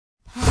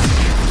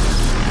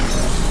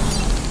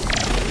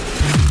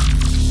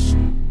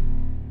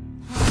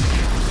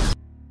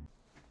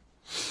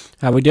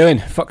How we doing?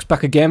 Fox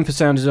back again for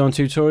sound design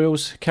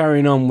tutorials,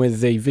 carrying on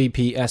with the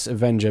VPS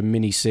Avenger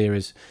mini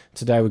series.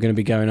 Today we're going to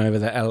be going over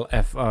the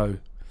LFO,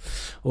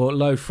 or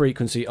low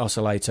frequency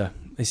oscillator.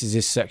 This is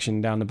this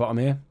section down the bottom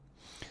here.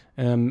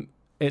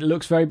 It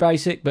looks very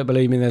basic, but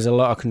believe me, there's a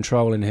lot of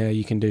control in here.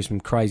 You can do some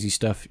crazy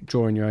stuff,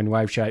 drawing your own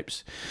wave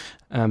shapes.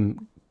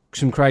 Some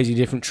crazy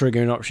different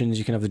triggering options.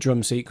 You can have the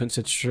drum sequencer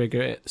to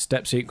trigger it,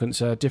 step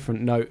sequencer,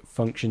 different note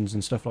functions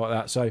and stuff like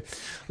that. So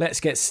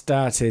let's get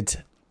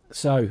started.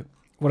 So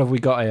what have we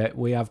got here?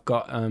 We have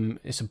got,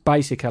 it's a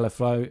basic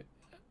LFO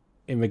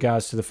in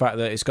regards to the fact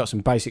that it's got some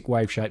basic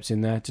wave shapes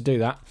in there. To do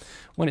that,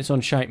 when it's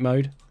on shape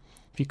mode,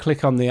 if you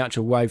click on the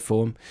actual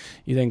waveform,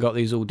 you then got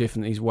these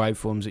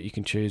waveforms that you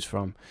can choose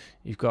from.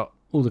 You've got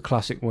all the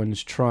classic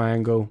ones: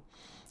 triangle,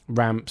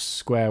 ramps,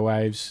 square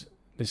waves.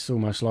 This is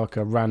almost like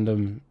a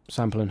random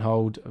sample and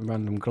hold, a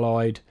random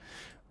glide,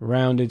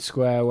 rounded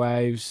square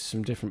waves,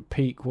 some different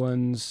peak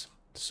ones,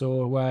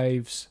 saw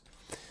waves.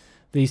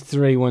 These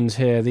three ones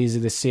here, these are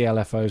the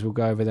CLFOs. We'll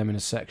go over them in a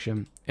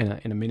section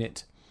in a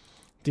minute.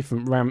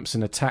 Different ramps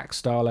and attack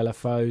style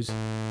LFOs.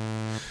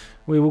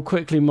 We will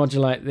quickly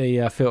modulate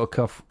the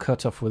filter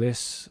cutoff with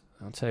this.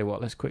 I'll tell you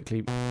what, let's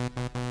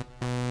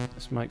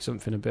make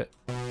something a bit.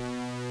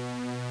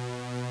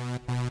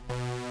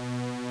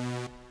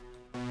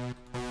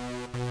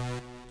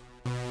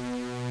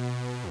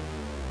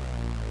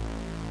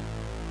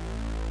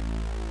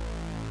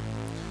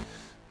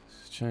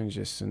 Change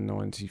this to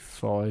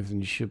 95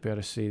 and you should be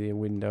able to see the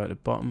window at the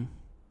bottom.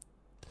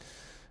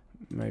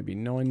 Maybe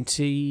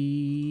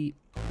 90.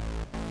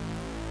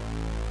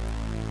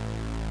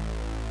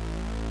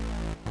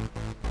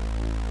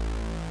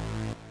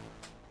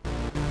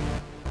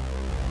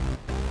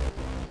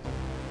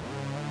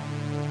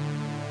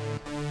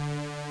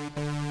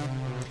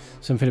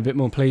 Something a bit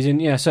more pleasing.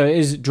 Yeah, so it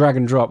is drag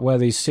and drop. Where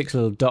these 6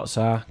 little dots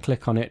are,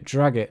 click on it,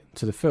 drag it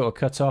to the filter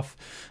cutoff,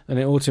 and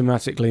it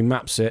automatically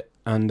maps it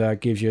and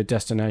gives you a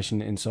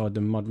destination inside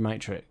the mod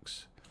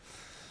matrix.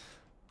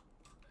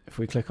 If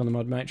we click on the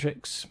mod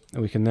matrix,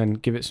 we can then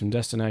give it some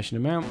destination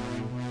amount.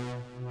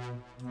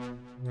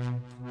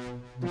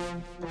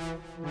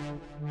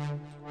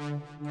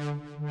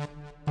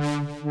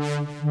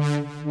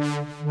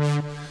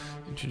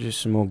 Introduce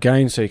some more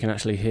gain so you can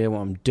actually hear what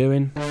I'm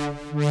doing.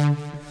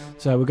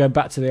 So we'll go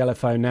back to the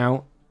LFO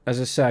now.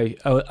 As I say,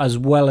 as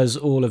well as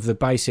all of the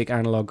basic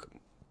analog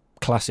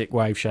classic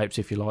wave shapes,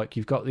 if you like,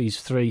 you've got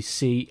these 3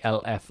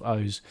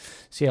 CLFOs,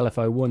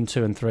 CLFO 1,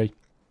 2 and 3.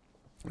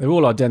 They're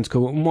all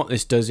identical, and what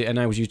this does, it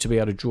enables you to be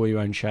able to draw your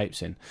own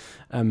shapes in.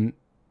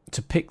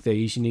 To pick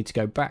these, you need to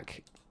go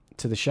back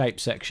to the shape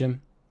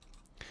section,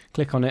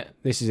 click on it.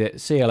 This is it: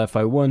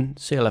 CLFO 1,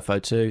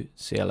 CLFO 2,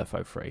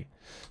 CLFO 3.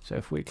 So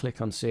if we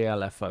click on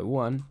CLFO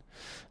 1,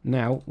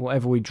 now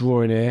whatever we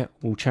draw in here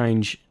will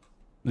change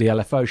the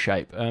LFO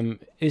shape.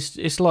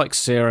 It's like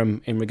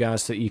Serum in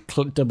regards that you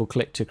double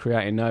click to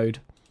create a node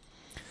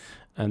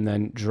and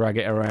then drag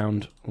it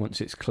around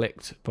once it's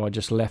clicked by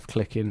just left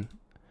clicking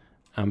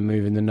and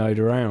moving the node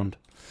around.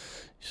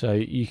 So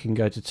you can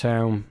go to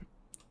town,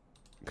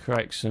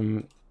 create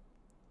some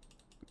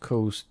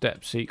cool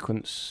step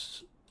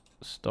sequence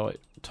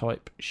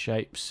type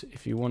shapes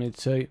if you wanted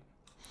to.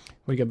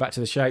 We go back to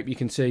the shape, you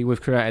can see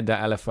we've created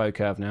that LFO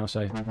curve now.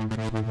 So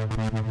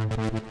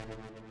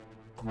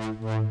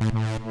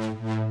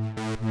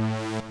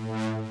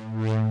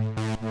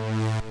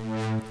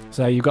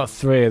you've got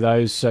 3 of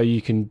those, so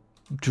you can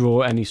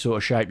draw any sort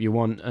of shape you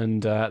want,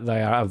 and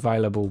they are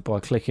available by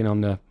clicking on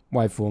the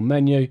waveform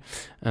menu,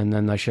 and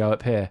then they show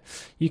up here.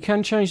 You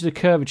can change the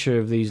curvature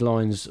of these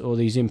lines, or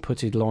these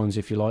inputted lines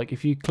if you like.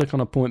 If you click on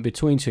a point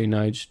between 2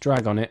 nodes,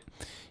 drag on it,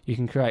 you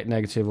can create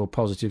negative or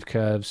positive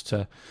curves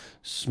to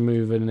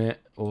smoothen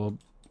it or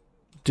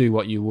do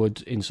what you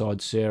would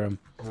inside Serum.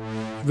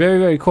 Very,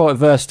 very quite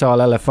versatile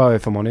LFO,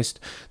 if I'm honest.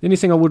 The only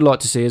thing I would like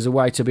to see is a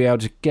way to be able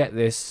to get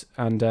this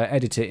and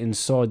edit it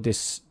inside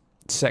this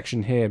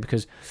section here,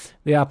 because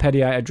the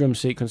Arpeggiator, drum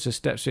sequencer,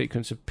 step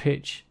sequencer,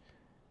 pitch,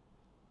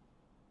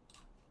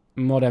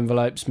 mod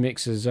envelopes,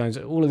 mixers, zones,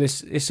 all of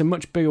this, it's a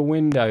much bigger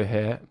window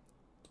here.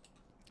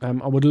 I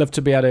would love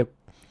to be able to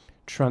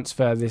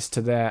transfer this to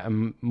there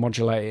and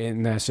modulate it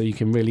in there so you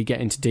can really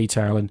get into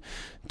detail and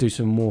do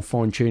some more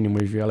fine tuning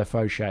with your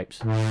LFO shapes.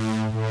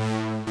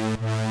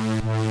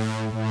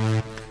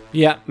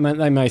 Yeah, man,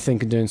 they may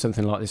think of doing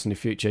something like this in the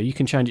future. You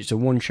can change it to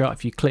one shot.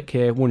 If you click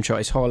here, one shot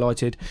is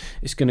highlighted.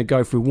 It's going to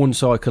go through one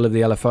cycle of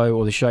the LFO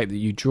or the shape that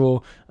you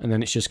draw, and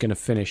then it's just going to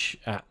finish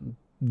at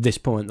this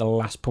point, the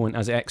last point,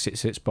 as it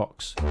exits its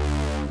box.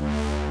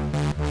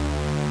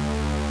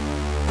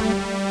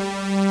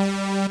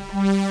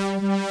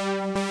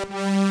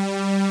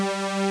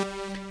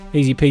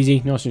 Easy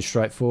peasy, nice and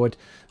straightforward.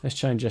 Let's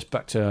change this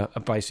back to a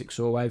basic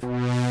saw wave.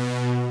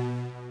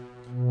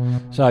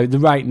 So the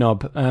rate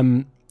knob,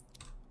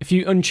 if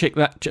you uncheck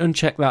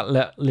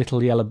that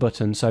little yellow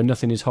button, so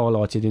nothing is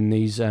highlighted in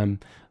these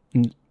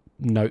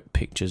note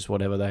pictures,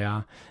 whatever they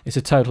are, it's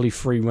a totally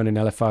free running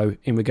LFO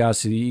in regards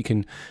to that you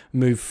can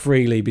move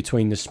freely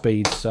between the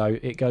speeds, so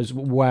it goes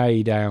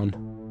way down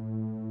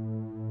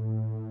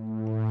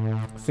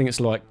think it's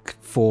like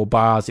 4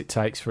 bars it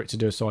takes for it to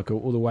do a cycle,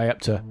 all the way up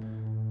to...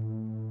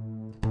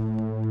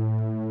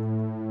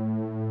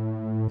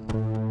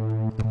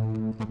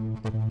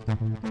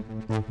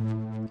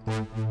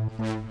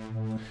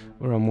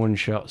 We're on 1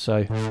 shot,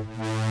 so...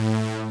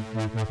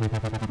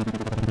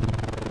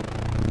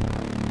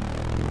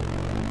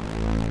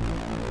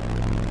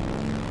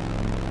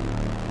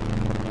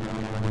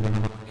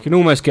 You can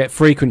almost get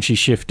frequency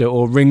shifter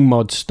or ring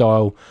mod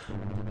style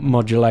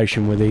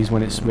modulation with these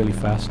when it's really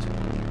fast.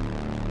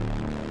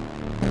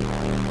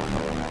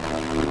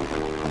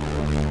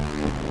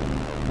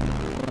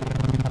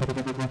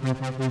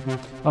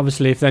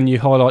 Obviously, if then you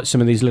highlight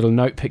some of these little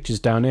note pictures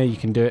down here, you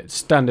can do it.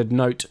 Standard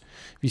note,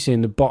 if you see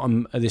in the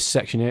bottom of this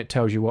section here, it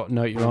tells you what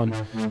note you're on.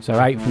 So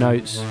 8th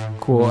notes,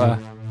 quarter,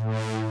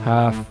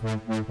 half.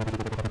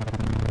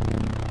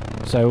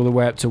 So all the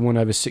way up to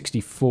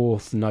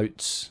 1/64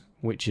 notes,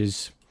 which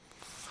is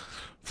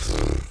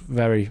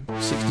very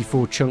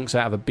 64 chunks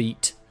out of a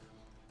beat,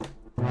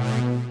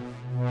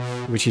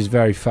 which is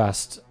very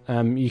fast.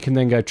 You can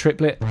then go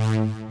triplet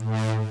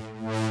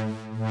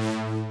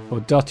or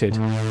dotted.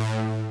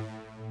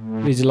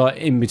 These are like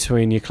in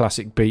between your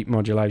classic beat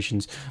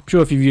modulations. I'm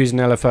sure if you've used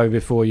an LFO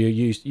before, you're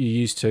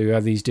used to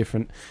have these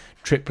different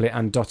triplet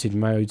and dotted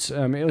modes.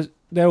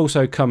 They're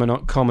also common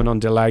on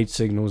delayed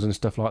signals and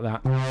stuff like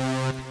that.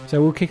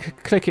 So we'll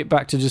click it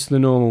back to just the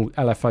normal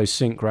LFO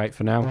sync rate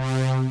for now.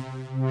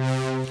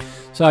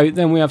 So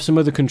then we have some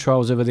other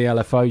controls over the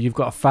LFO. You've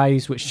got a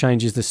phase, which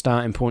changes the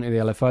starting point of the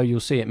LFO. You'll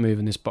see it move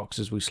in this box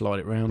as we slide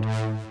it round.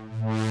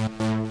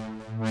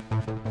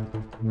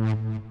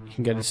 You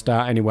can get it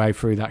start anyway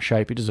through that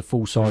shape. It does a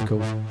full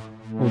cycle.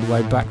 All the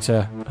way back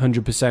to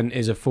 100%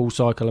 is a full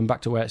cycle and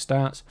back to where it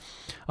starts.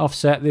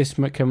 Offset, this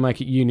can make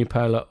it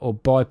unipolar or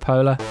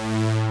bipolar.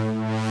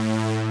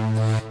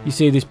 You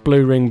see this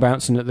blue ring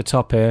bouncing at the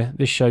top here.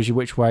 This shows you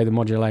which way the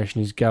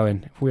modulation is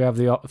going. If we have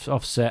the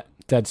offset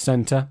dead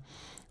center,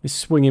 it's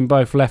swinging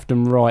both left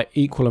and right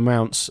equal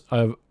amounts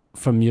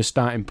from your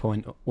starting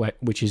point,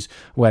 which is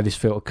where this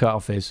filter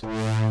cutoff is.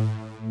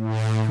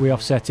 If we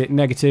offset it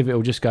negative, it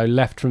will just go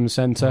left from the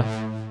center.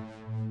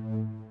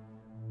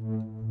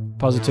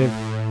 Positive.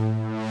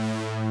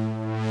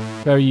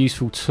 Very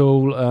useful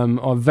tool.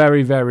 I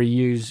very rarely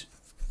use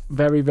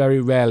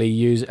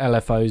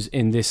LFOs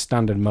in this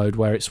standard mode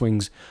where it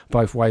swings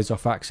both ways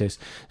off axis.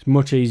 It's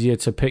much easier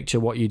to picture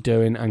what you're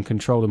doing and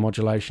control the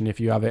modulation if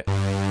you have it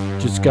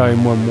just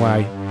going one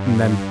way, and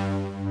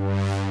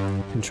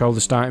then control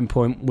the starting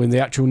point with the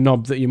actual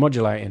knob that you're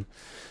modulating.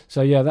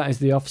 So yeah, that is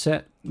the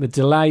offset. The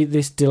delay,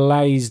 this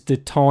delays the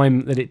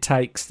time that it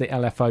takes the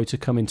LFO to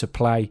come into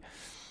play.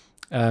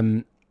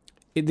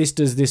 This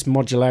does this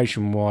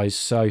modulation wise,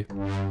 so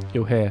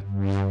you'll hear.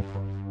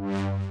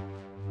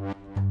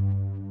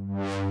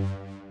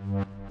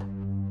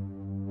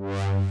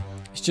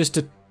 It's just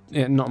a,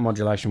 not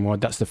modulation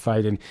wide, that's the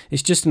fade in.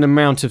 It's just an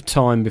amount of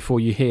time before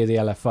you hear the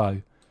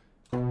LFO.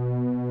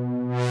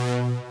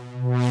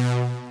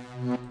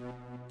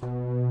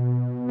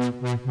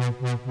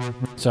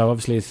 So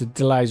obviously if the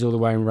delay's all the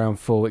way in round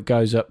 4, it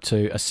goes up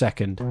to a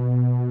second.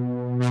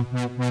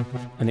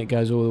 And it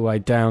goes all the way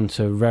down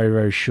to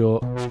very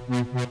short.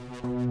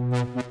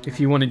 If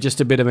you wanted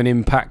just a bit of an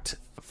impact,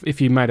 if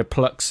you made a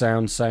pluck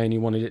sound, say, and you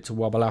wanted it to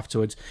wobble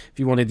afterwards, if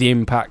you wanted the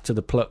impact of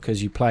the pluck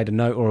as you played a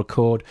note or a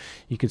chord,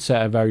 you could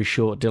set a very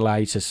short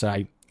delay to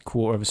say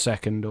 1/4 of a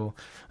second or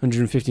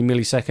 150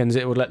 milliseconds.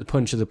 It would let the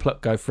punch of the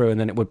pluck go through and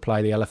then it would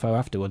play the LFO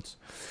afterwards.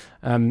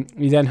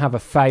 You then have a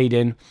fade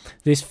in.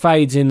 This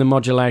fades in the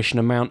modulation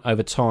amount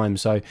over time,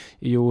 so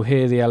you'll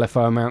hear the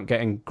LFO amount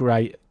getting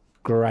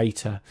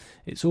greater.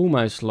 It's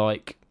almost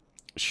like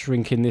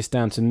shrinking this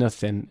down to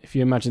nothing. If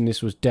you imagine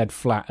this was dead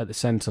flat at the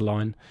center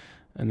line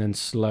and then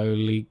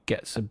slowly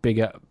gets a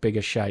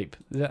bigger shape.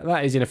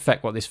 That is in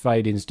effect what this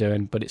fade-in's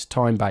doing, but it's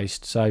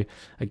time-based. So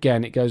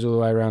again, it goes all the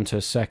way around to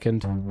a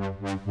second.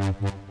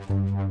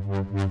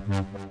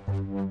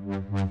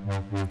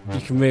 You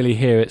can really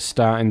hear it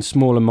starting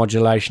smaller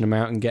modulation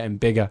amount and getting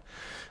bigger.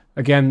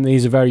 Again,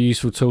 these are very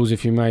useful tools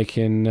if you're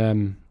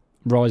making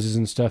risers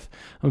and stuff.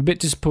 I'm a bit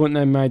disappointed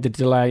they made the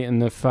delay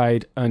and the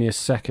fade only a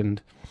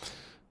second.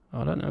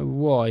 I don't know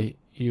why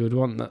you would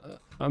want that.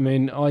 I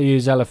mean, I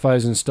use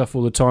LFOs and stuff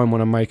all the time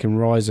when I'm making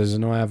risers,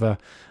 and I have a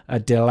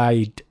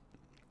delayed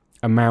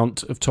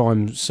amount of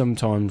time,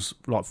 sometimes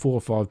like 4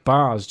 or 5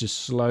 bars, just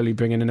slowly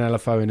bringing an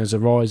LFO in as a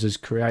riser's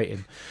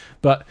creating.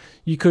 But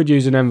you could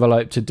use an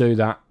envelope to do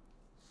that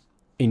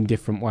in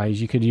different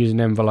ways. You could use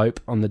an envelope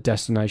on the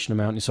destination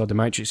amount inside the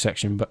matrix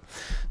section, but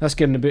that's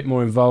getting a bit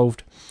more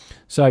involved.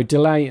 So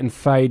delay and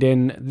fade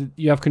in.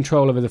 You have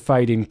control over the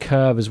fade in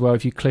curve as well.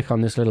 If you click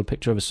on this little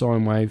picture of a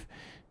sine wave,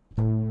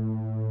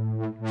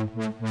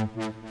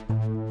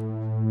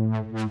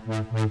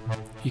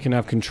 you can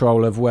have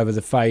control of whether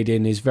the fade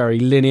in is very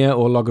linear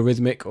or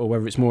logarithmic, or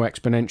whether it's more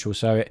exponential,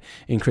 so it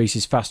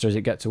increases faster as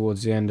it gets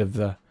towards the end of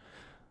the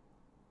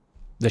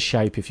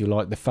shape, if you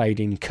like, the fade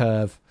in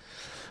curve.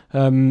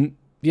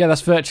 yeah,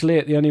 that's virtually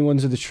it. The only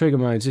ones are the trigger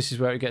modes. This is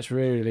where it gets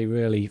really,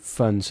 really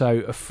fun. So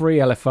a free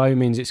LFO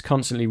means it's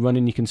constantly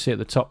running. You can see at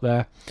the top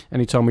there.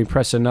 Anytime we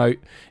press a note,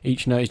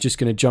 each note is just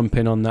going to jump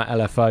in on that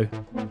LFO.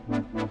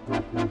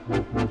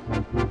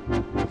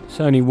 It's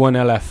only one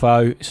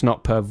LFO. It's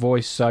not per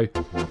voice. So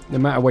no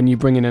matter when you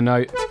bring in a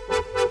note,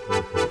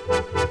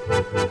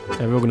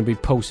 they're all going to be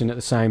pulsing at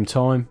the same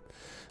time.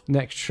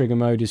 Next trigger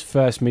mode is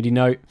first MIDI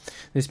note.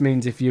 This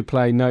means if you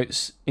play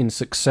notes in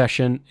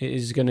succession, it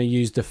is going to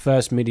use the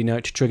first MIDI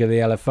note to trigger the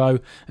LFO,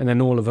 and then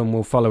all of them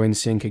will follow in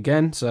sync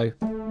again. So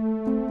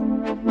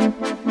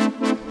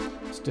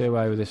let's do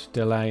away with this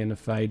delay and the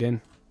fade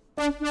in.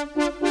 You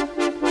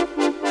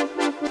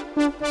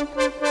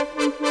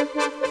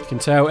can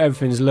tell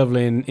everything's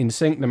lovely in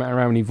sync, no matter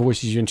how many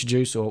voices you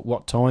introduce or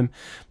what time,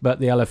 but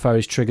the LFO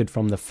is triggered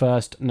from the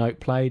first note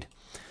played.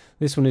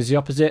 This one is the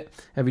opposite.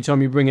 Every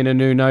time you bring in a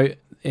new note,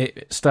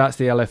 it starts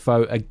the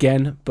LFO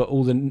again, but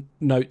all the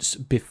notes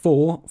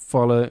before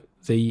follow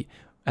the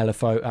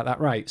LFO at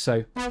that rate.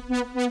 So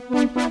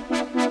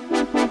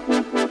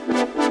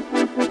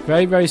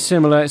very, very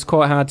similar. It's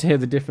quite hard to hear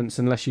the difference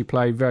unless you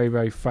play very,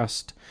 very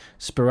fast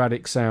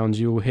sporadic sounds.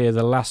 You'll hear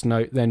the last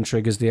note then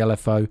triggers the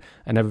LFO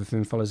and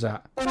everything follows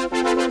that.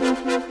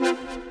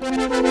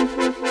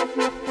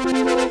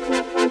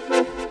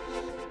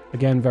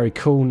 Again, very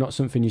cool, not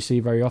something you see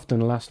very often.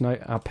 The last note,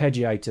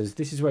 arpeggiators.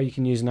 This is where you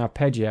can use an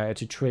arpeggiator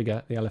to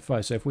trigger the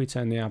LFO. So if we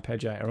turn the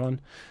arpeggiator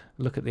on,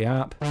 look at the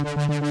arp.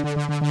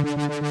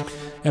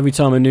 Every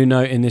time a new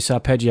note in this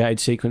arpeggiated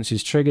sequence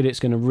is triggered,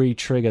 it's going to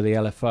re-trigger the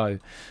LFO.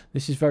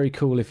 This is very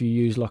cool if you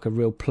use like a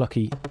real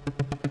plucky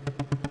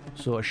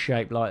sort of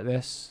shape like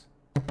this.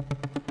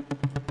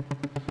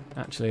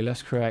 Actually,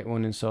 let's create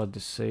one inside the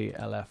C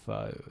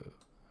LFO.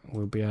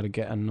 We'll be able to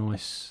get a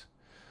nice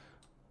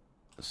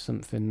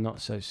something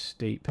not so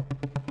steep.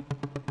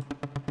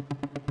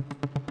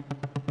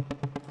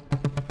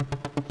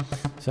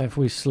 So if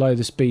we slow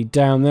the speed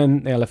down,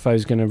 then the LFO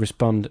is going to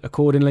respond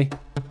accordingly.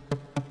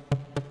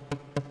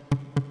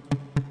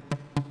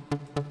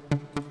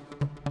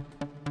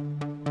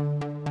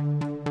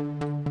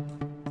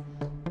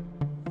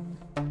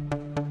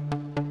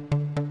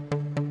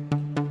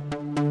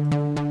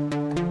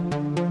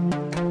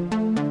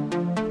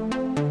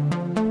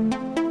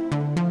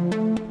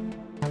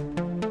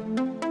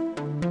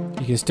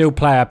 You can still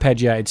play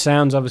arpeggiated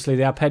sounds. Obviously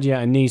the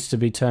arpeggiator needs to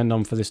be turned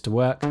on for this to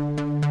work.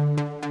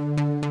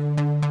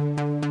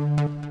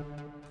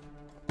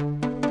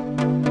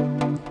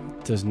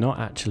 Does not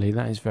actually.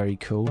 That is very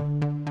cool.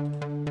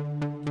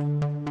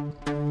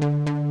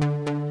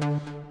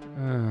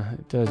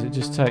 It does. It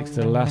just takes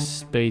the last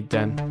speed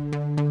then.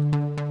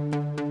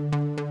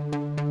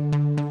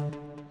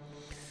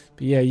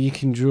 But yeah, you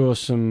can draw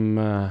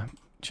some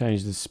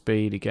change the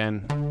speed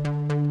again.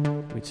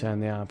 We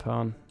turn the arp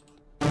on.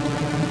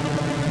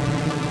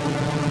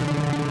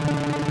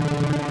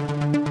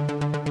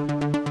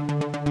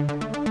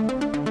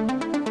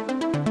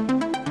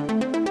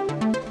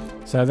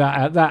 So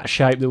that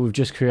shape that we've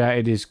just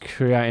created is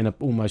creating an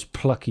almost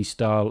plucky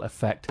style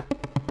effect.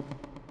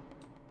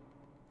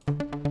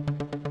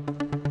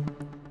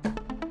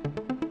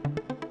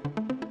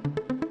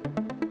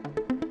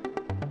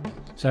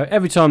 So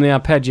every time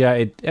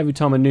every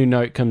time a new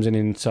note comes in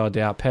inside the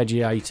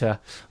arpeggiator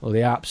or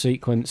the arp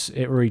sequence,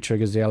 it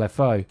re-triggers the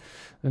LFO.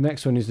 The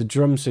next one is the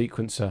drum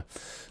sequencer.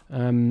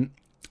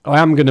 I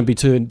am going to be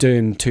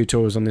doing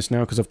tutorials on this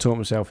now because I've taught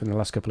myself in the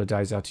last couple of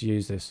days how to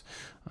use this.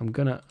 I'm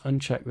going to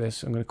uncheck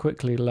this. I'm going to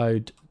quickly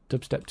load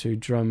Dubstep 2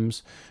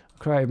 drums. I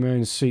created my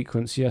own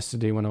sequence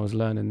yesterday when I was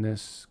learning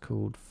this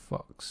called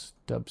Fox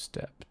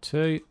Dubstep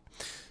 2.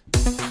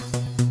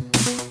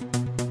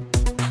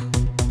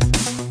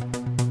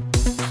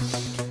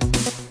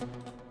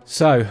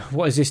 So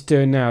what is this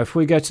doing now? If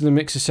we go to the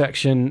mixer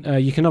section,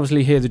 you can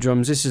obviously hear the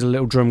drums. This is a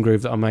little drum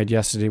groove that I made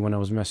yesterday when I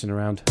was messing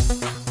around.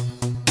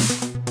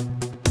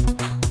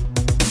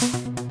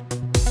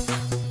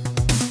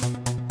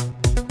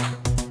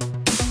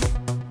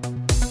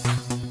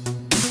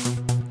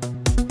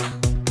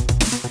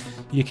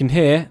 You can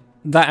hear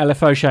that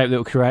LFO shape that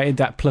we created,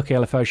 that plucky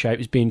LFO shape,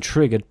 is being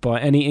triggered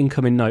by any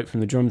incoming note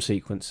from the drum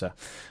sequencer.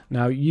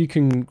 Now you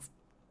don't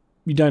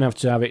have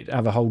to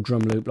have a whole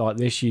drum loop like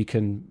this. You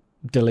can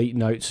delete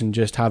notes and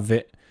just have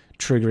it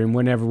triggering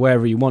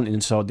wherever you want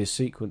inside this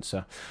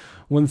sequencer.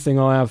 One thing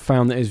I have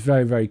found that is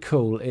very, very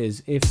cool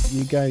is if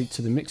you go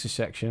to the mixer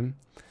section,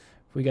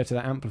 if we go to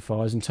the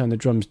amplifiers and turn the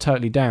drums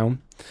totally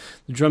down,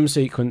 the drum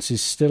sequence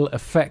is still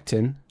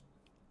affecting.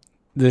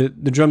 The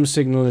drum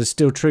signal is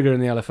still triggering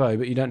the LFO,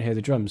 but you don't hear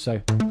the drums.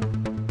 So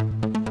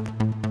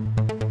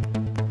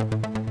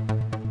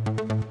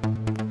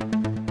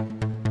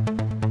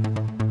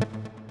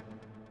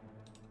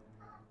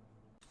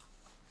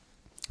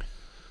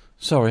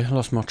sorry, I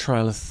lost my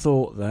trail of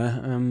thought there.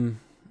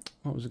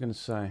 What was I going to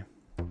say?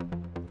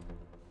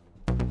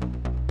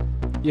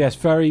 Yes,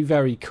 very,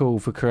 very cool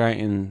for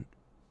creating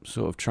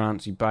sort of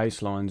trancey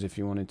bass lines if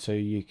you wanted to.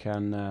 You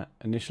can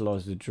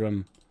initialize the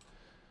drum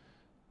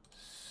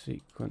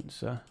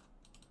sequencer.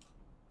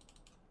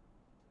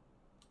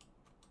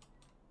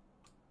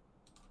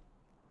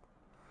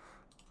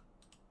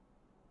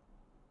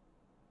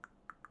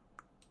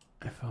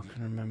 If I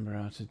can remember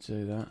how to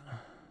do that.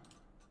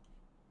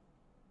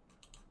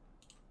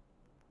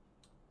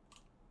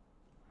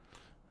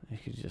 You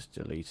could just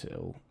delete it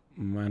all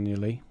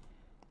manually.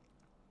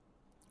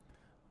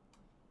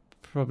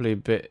 Probably a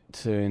bit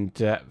too in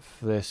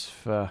depth this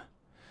for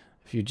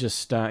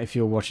if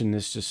you're watching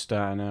this just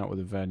starting out with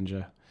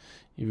Avenger.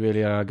 You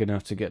really are going to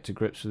have to get to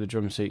grips with the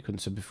drum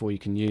sequencer before you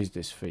can use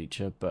this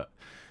feature, but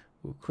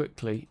we'll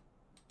quickly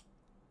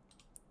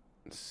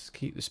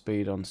keep the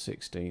speed on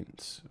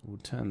 16ths. We'll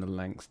turn the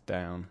length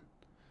down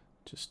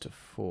just to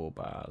 4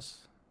 bars.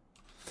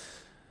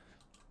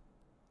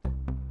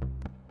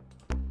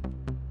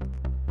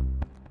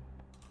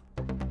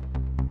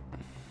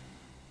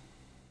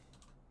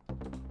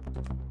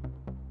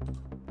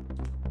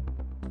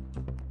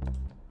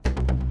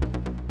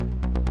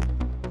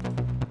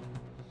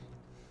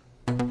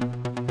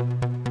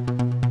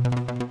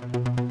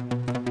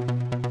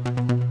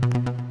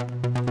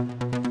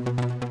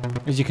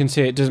 As you can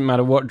see, it doesn't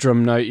matter what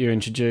drum note you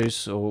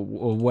introduce or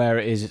where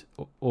it is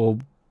or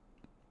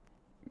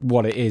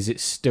what it is,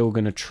 it's still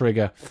going to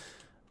trigger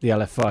the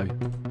LFO.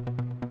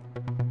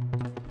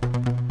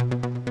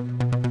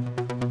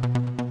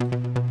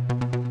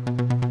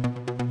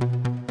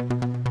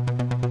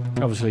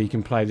 Obviously you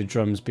can play the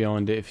drums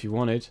behind it if you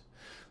wanted.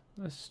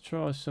 Let's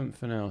try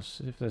something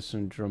else, if there's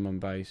some drum and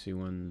bassy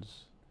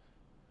ones.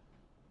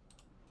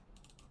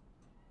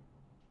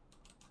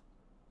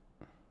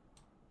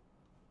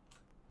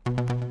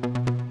 Let's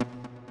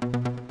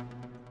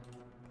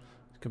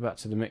go back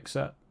to the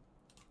mixer.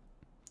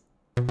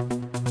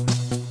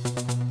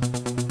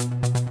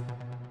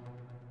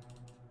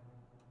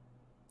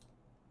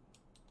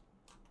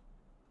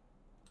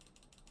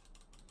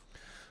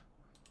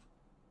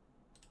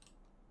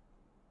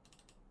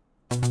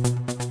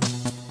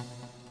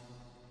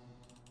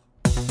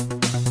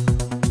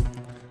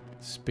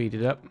 Speed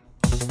it up.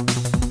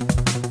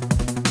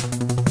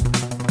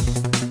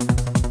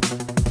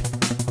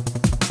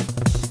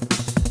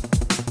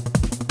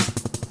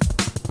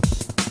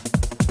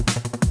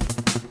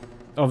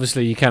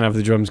 Obviously you can have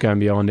the drums going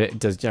behind it, it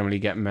does generally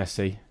get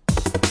messy.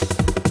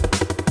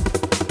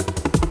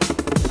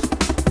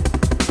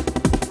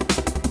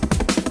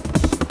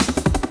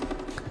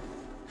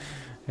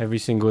 Every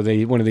single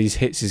one of these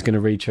hits is going to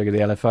re-trigger the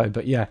LFO,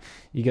 but yeah,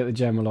 you get the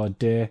general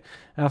idea.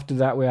 After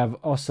that we have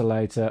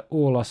oscillator,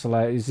 all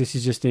oscillators. This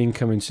is just the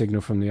incoming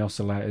signal from the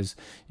oscillators.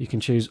 You can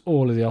choose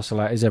all of the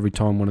oscillators every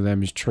time one of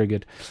them is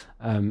triggered.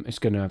 It's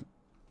going to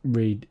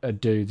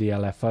redo the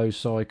LFO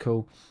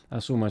cycle.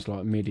 That's almost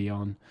like MIDI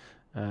on.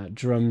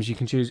 Drums, you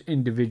can choose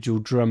individual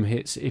drum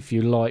hits if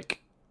you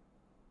like.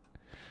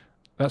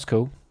 That's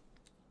cool.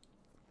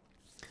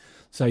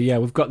 So yeah,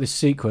 we've got this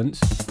sequence.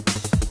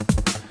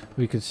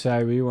 We could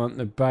say we want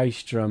the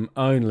bass drum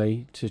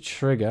only to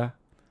trigger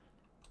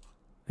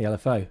the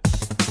LFO.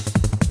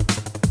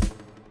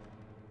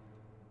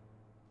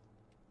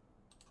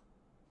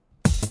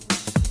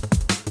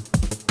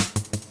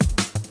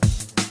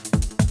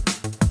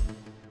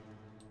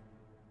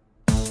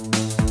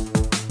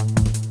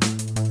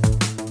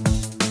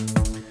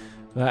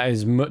 That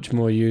is much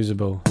more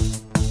usable.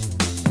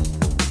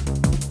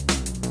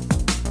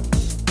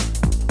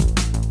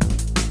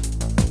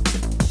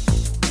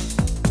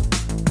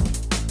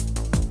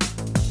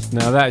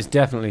 Now that is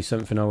definitely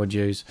something I would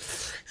use.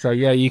 So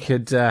yeah, you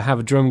could have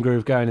a drum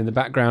groove going in the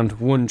background,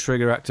 one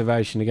trigger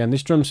activation. Again,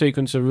 this drum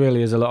sequencer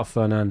really is a lot of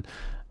fun and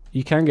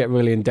you can get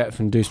really in depth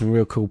and do some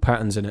real cool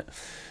patterns in it.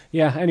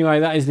 Yeah, anyway,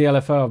 that is the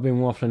LFO I've been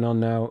waffling on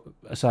now.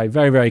 I say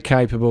very, very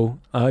capable.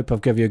 I hope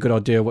I've given you a good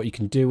idea of what you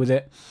can do with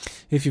it.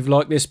 If you've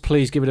liked this,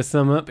 please give it a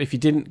thumb up. If you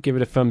didn't, give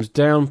it a thumbs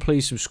down.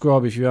 Please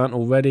subscribe if you aren't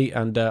already,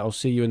 and I'll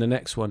see you in the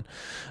next one.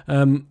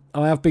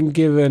 I have been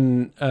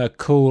given a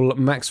cool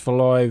Max for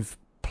Live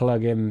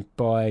plugin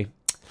by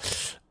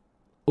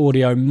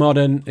Audio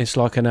Modern. It's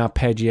like an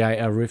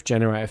Arpeggiator riff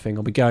generator thing.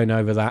 I'll be going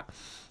over that.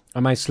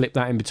 I may slip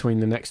that in between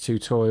the next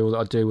tutorial that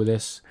I do with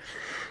this,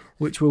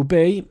 which will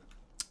be,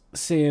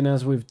 seeing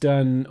as we've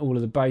done all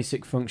of the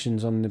basic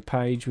functions on the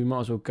page, we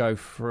might as well go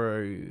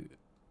through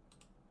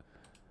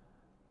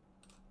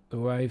the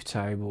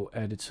wavetable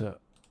editor.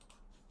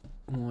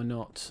 Why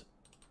not?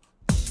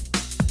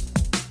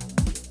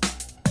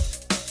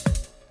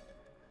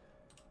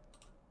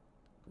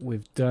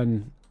 We've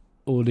done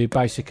all the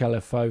basic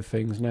LFO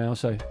things now,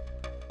 so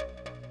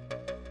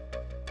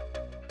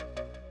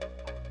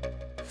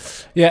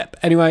yeah,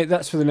 anyway,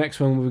 that's for the next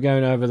one. We're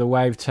going over the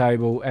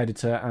wavetable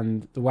editor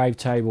and the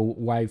wavetable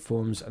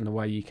waveforms and the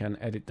way you can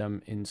edit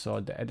them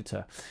inside the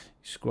editor.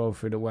 You scroll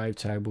through the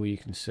wavetable, you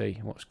can see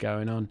what's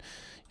going on.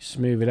 You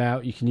smooth it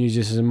out. You can use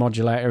this as a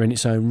modulator in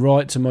its own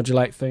right to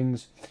modulate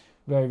things.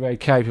 Very, very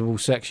capable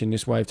section,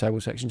 this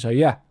wavetable section. So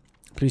yeah,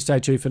 please stay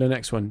tuned for the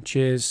next one.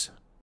 Cheers.